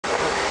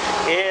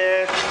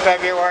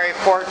February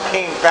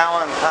 14th,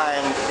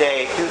 Valentine's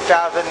Day,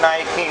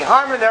 2019.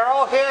 Harmon, they're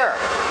all here.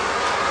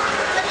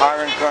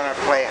 Harmon's going to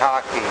play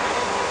hockey.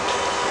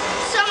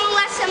 Someone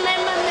left some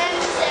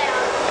M&M's there.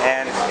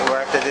 And we're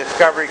at the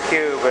Discovery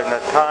Cube, and the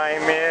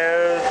time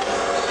is...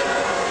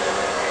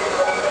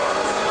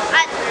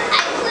 I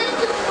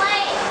clicked to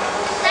play.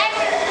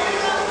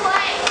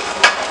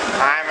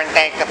 Harmon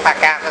takes the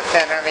puck out the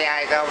center of the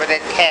ice, over to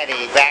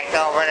Teddy, back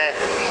over to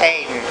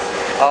Hayden,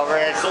 over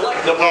to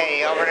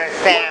Teddy, over to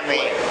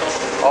Sammy,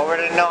 over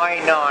to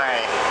Noi Noi.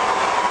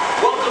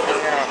 Welcome to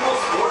Visual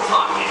Sports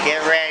Hockey.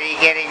 Get ready,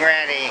 getting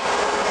ready.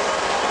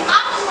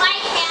 I'm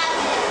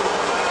right-handed.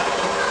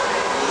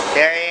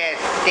 There he is,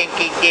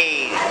 Stinky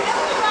D. I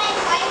really like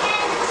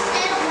right-handed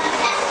instead of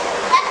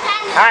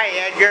left-handed. Hi,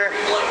 Edgar.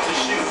 We'd like to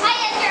shoot. Hi,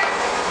 Edgar.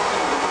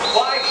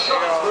 5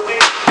 shots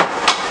remaining.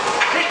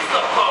 Hits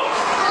the post.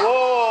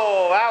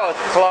 Whoa, that was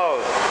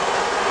close.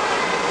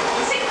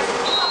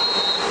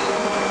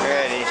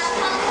 Ready.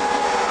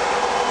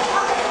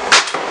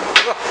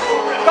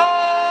 Go,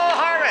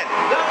 Harmon!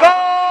 Go,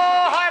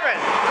 Harmon!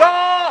 Go,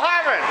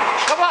 Harmon!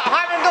 Come on,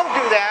 Harmon, don't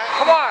do that.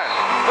 Come on,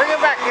 bring him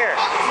back here.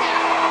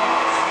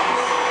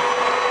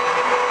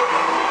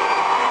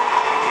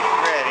 He's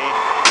ready.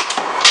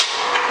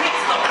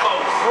 Hits the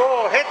post.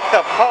 Whoa, hit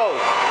the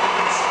post.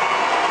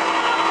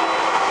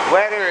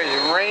 Weather is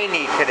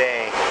rainy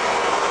today.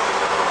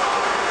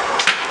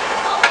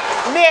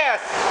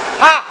 Miss!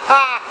 Ha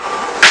ha!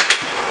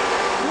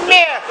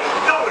 Miss!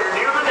 Nowhere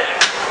near the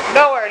net.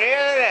 Nowhere near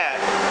the net.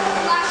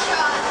 Last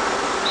shot.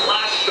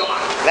 Last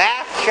shot.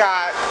 Last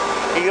shot.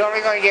 He's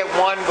only going to get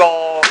one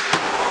goal.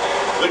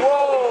 The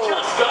goalie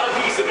just got a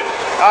piece of it.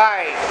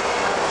 Alright.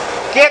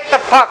 Get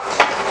the puck,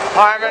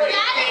 Harmon.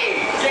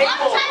 Daddy, one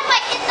time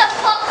I hit the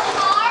puck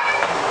hard.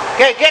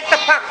 Okay, get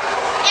the puck.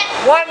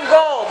 One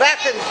goal.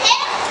 That's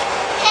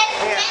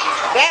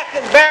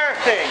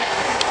embarrassing.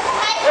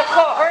 Let's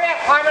go. Hurry up,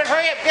 Harmon.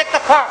 Hurry up. Get the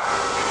puck.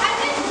 I've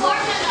been smart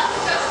enough.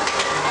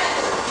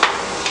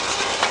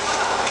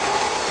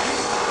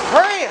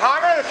 Hurry,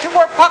 Harmon. There's 2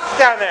 more pucks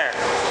down there.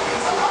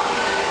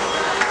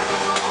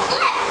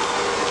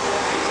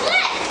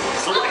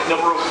 Select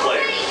number of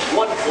players.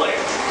 1 player.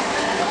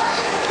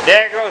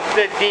 There goes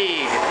the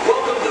deed.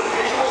 Welcome to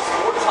Visual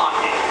Sports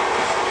Hockey.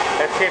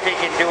 Let's see if he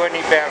can do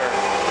any better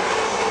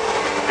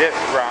this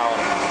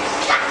round.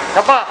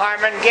 Come on,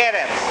 Harmon. Get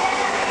him.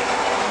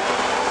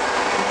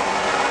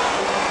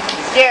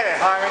 Get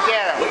it, Harmon.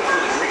 Get him. Wait for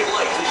the green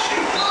light to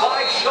shoot.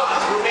 5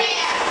 shots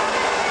remaining.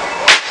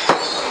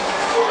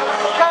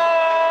 Go,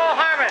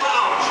 Harmon!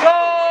 Go,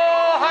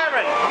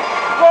 Harmon!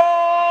 Go,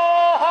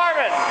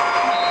 Harmon!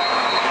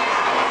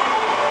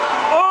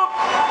 Oop!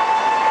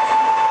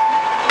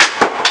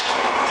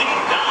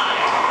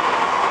 Denied.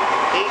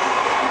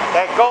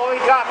 That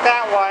goalie got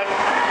that one.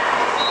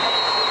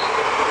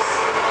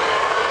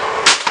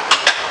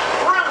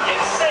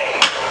 Brilliant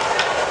save.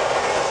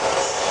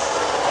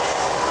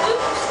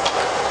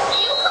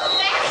 You come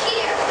back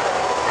here.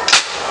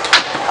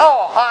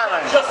 Oh,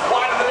 Harmon! Just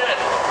wide of the net.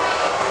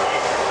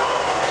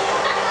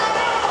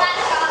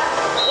 Last shot.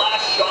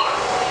 Last shot.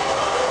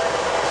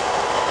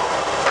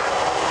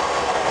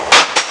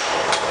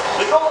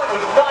 The goalie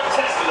was not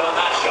tested on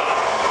that shot.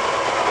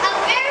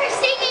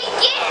 Embarrassing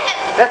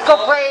again. Let's go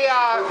play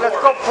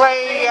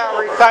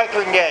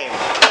recycling game.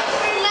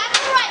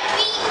 Remember I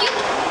beat you?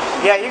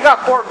 Yeah, you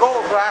got 4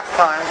 goals last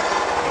time.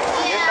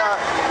 Yeah.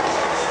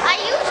 I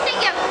used to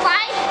get 5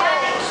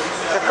 goals.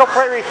 Let's go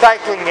play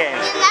recycling game.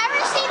 You never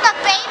seen a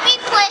baby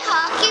play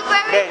hockey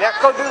very Okay,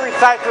 let's go do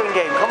recycling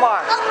game. Come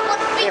on.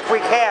 well. If we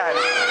can.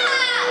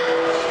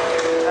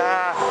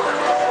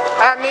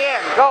 On the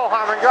end. Go,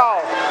 Harmon,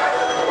 go.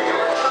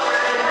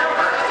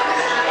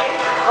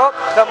 Oh,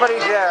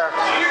 somebody's there.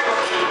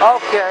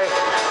 Okay.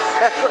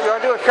 Let's go. You want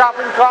to do a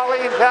shopping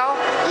trolley, pal?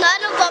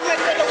 None of them are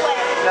gonna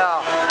win.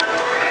 No.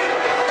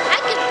 I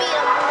can beat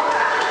them.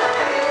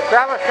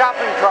 Grab a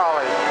shopping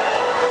trolley.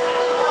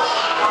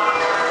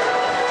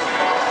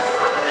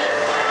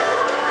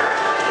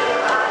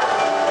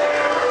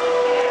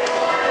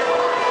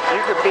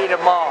 You could beat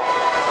them all.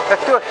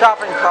 Let's do a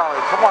shopping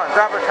trolley. Come on,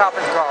 grab a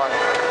shopping trolley.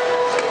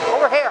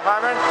 Over here,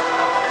 Harmon.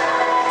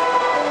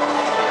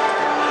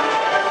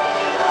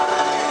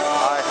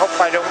 I hope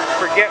I don't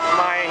forget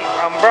my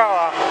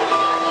umbrella.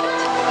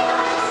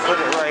 Put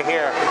it right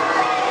here.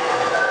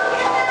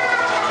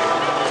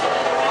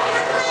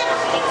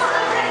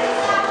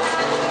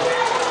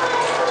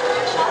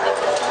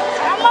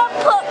 I'm gonna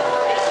put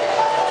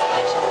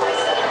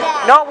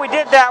that. No, we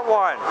did that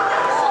one.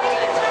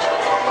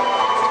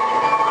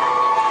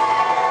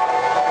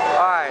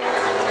 Alright.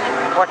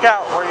 Watch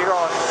out. Where are you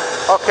going?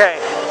 Okay.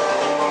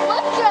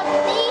 Which of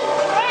these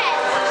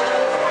friends?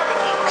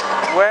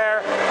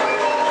 Where?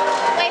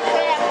 Wait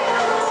for them.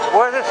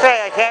 What does it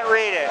say? I can't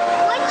read it.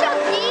 Which of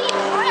these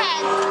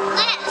breads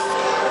lists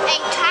a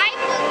type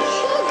of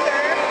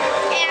sugar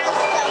as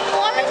the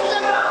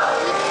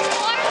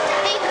fourth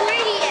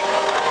ingredient?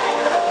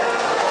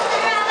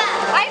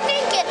 I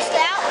think it's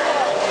that one.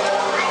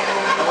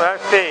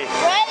 Let's see.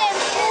 Bread and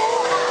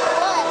food.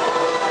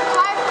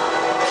 What?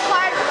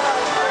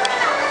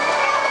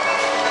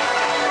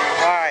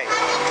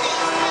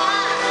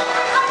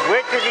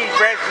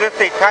 list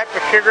a type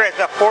of sugar as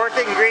the fourth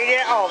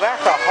ingredient? Oh,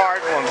 that's a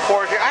hard one.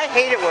 I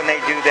hate it when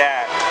they do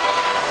that.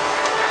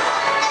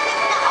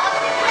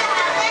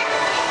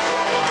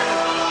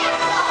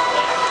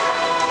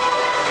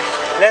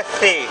 Let's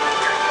see.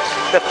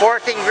 The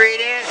fourth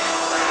ingredient,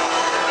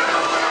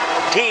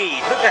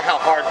 tea. Look at how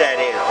hard that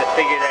is to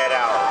figure that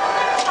out.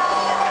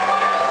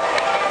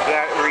 You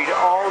got to read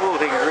all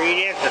those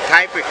ingredients. The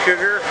type of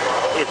sugar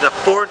is the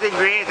fourth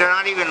ingredient. They're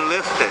not even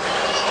listed.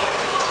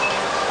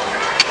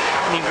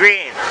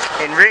 Ingredients: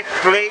 enriched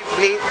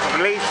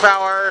bleach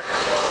flour,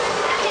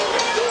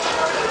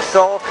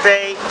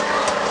 sulfate,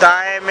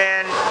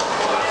 thiamine,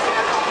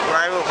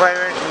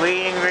 riboflavin,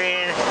 wheat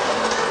ingredient,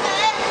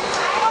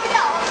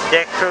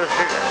 dextrose.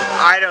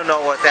 I don't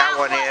know what that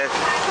one is.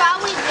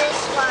 Probably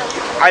this one.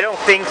 I don't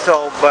think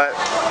so, but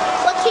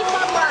We'll keep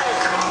on running.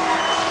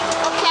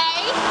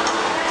 Okay?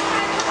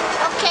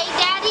 Okay,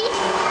 Daddy?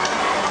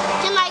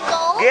 Can I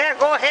go? yeah,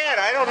 go ahead.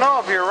 I don't know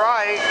if you're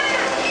right.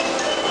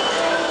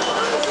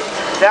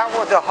 That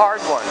was a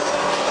hard one.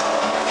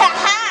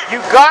 Haha!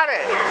 You got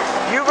it.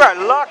 You got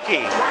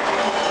lucky.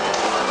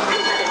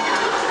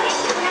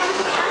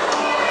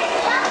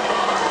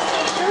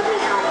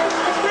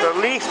 The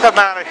least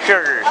amount of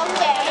sugars.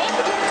 Okay.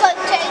 Good,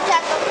 take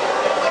that.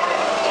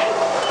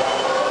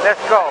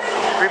 Let's go.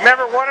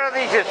 Remember, one of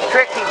these is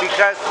tricky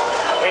because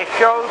it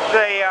shows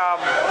the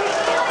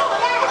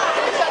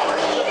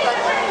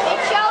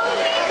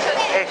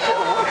it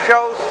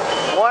shows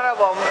one of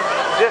them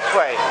this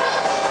way.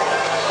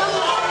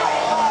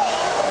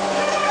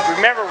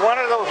 Remember, one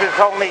of those is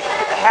only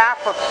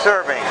half of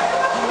serving.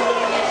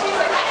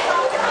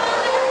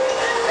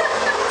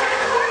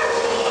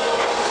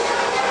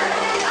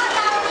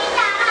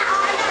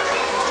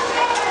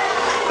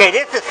 Okay,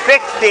 this is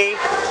 60,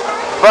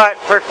 but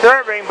for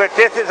serving, but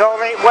this is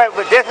only, wait,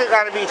 but this is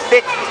going to be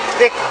 60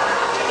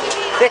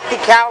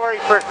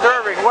 calories per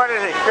serving. What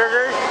is it,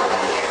 sugars?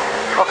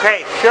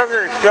 Okay,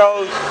 sugar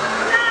shows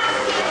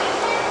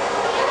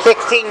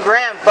 16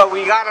 grams, but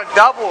we got to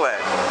double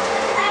it.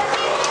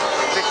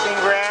 16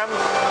 grams.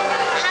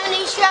 How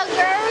many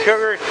sugars?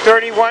 Sugar is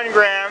 31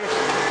 grams.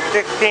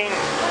 16.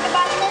 What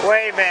about this?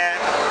 Wait a minute.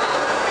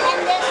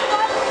 And this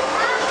one?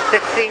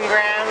 16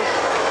 grams.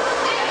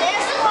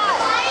 This one?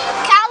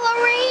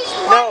 Calories?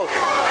 No,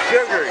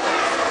 sugars.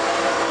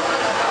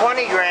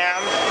 20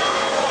 grams.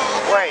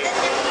 Wait.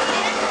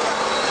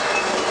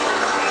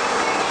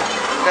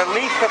 The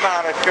least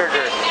amount of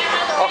sugar.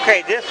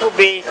 Okay, this will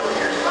be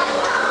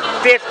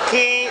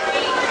 15.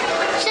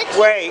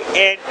 Wait,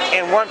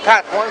 in one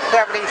pack,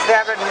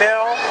 177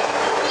 mil.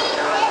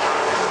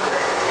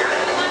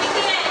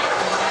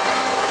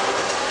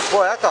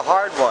 Boy, that's a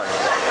hard one.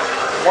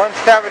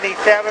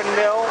 177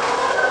 mil,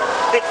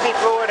 60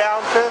 fluid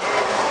ounces.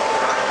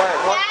 Wait,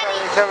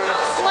 177.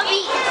 Will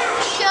be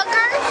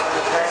sugar,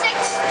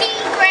 16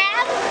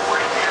 grams.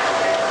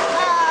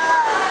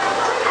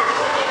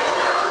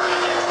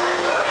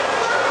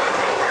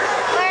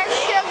 Where's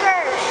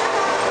sugars?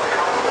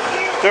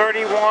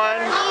 31.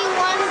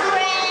 21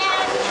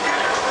 grams.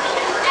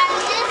 And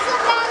this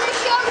amount of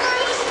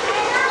sugars,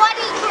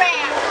 20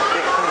 grams.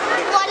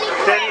 20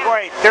 grams.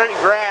 Wait, 30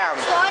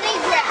 grams. 20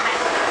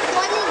 grams.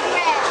 20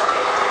 grams.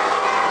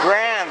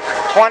 Grams,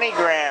 20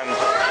 grams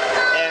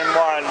in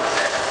one.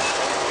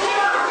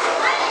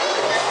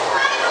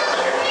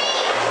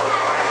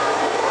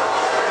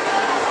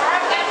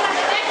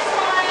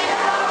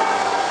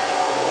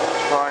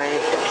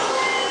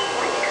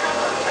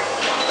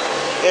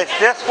 It's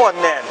this one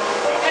then.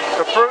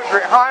 The fruit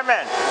drink.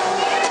 Harmon.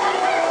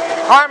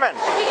 Harmon.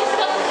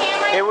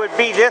 It would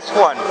be this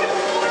one.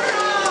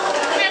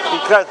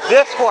 Because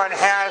this one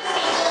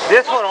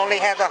only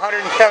has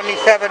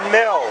 177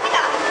 mil.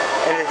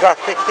 And it's got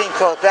 16,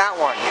 so it's that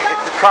one.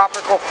 It's the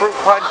tropical fruit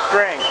punch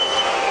drink.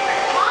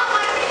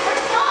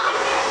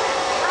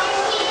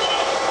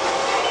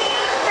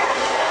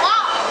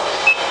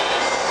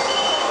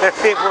 Let's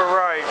see if we're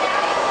right.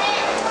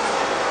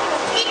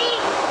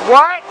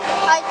 What?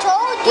 I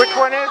told you. Which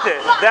one is it?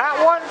 That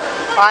one?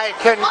 I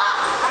can...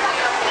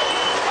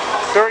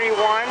 31.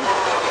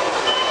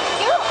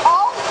 You're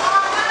all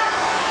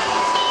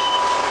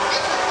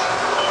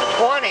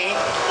 20.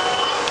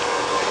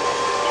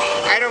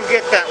 I don't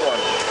get that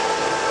one.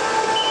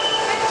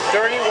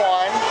 31.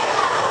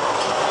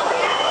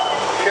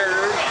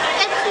 Sugars.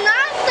 It's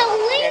not the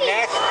least. And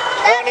that's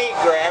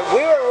 20 grams.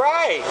 We were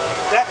right.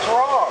 That's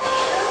wrong.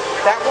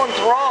 That one's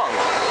wrong.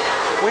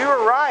 We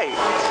were right.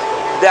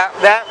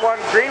 That one,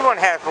 green one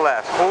has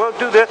less. Well, we'll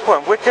do this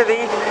one. Which of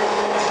these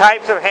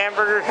types of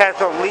hamburgers has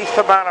the least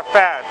amount of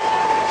fat?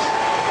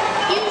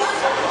 You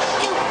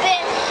stupid.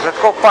 Let's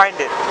go find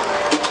it.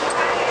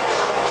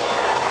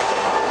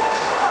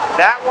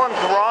 That one's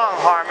wrong,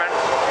 Harmon.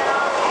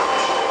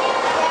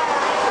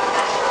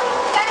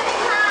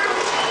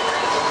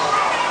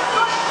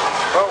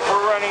 Well,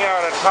 we're running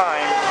out of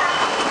time.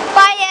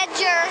 Bye,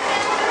 Edgar.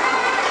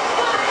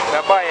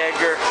 Now, bye,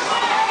 Edgar.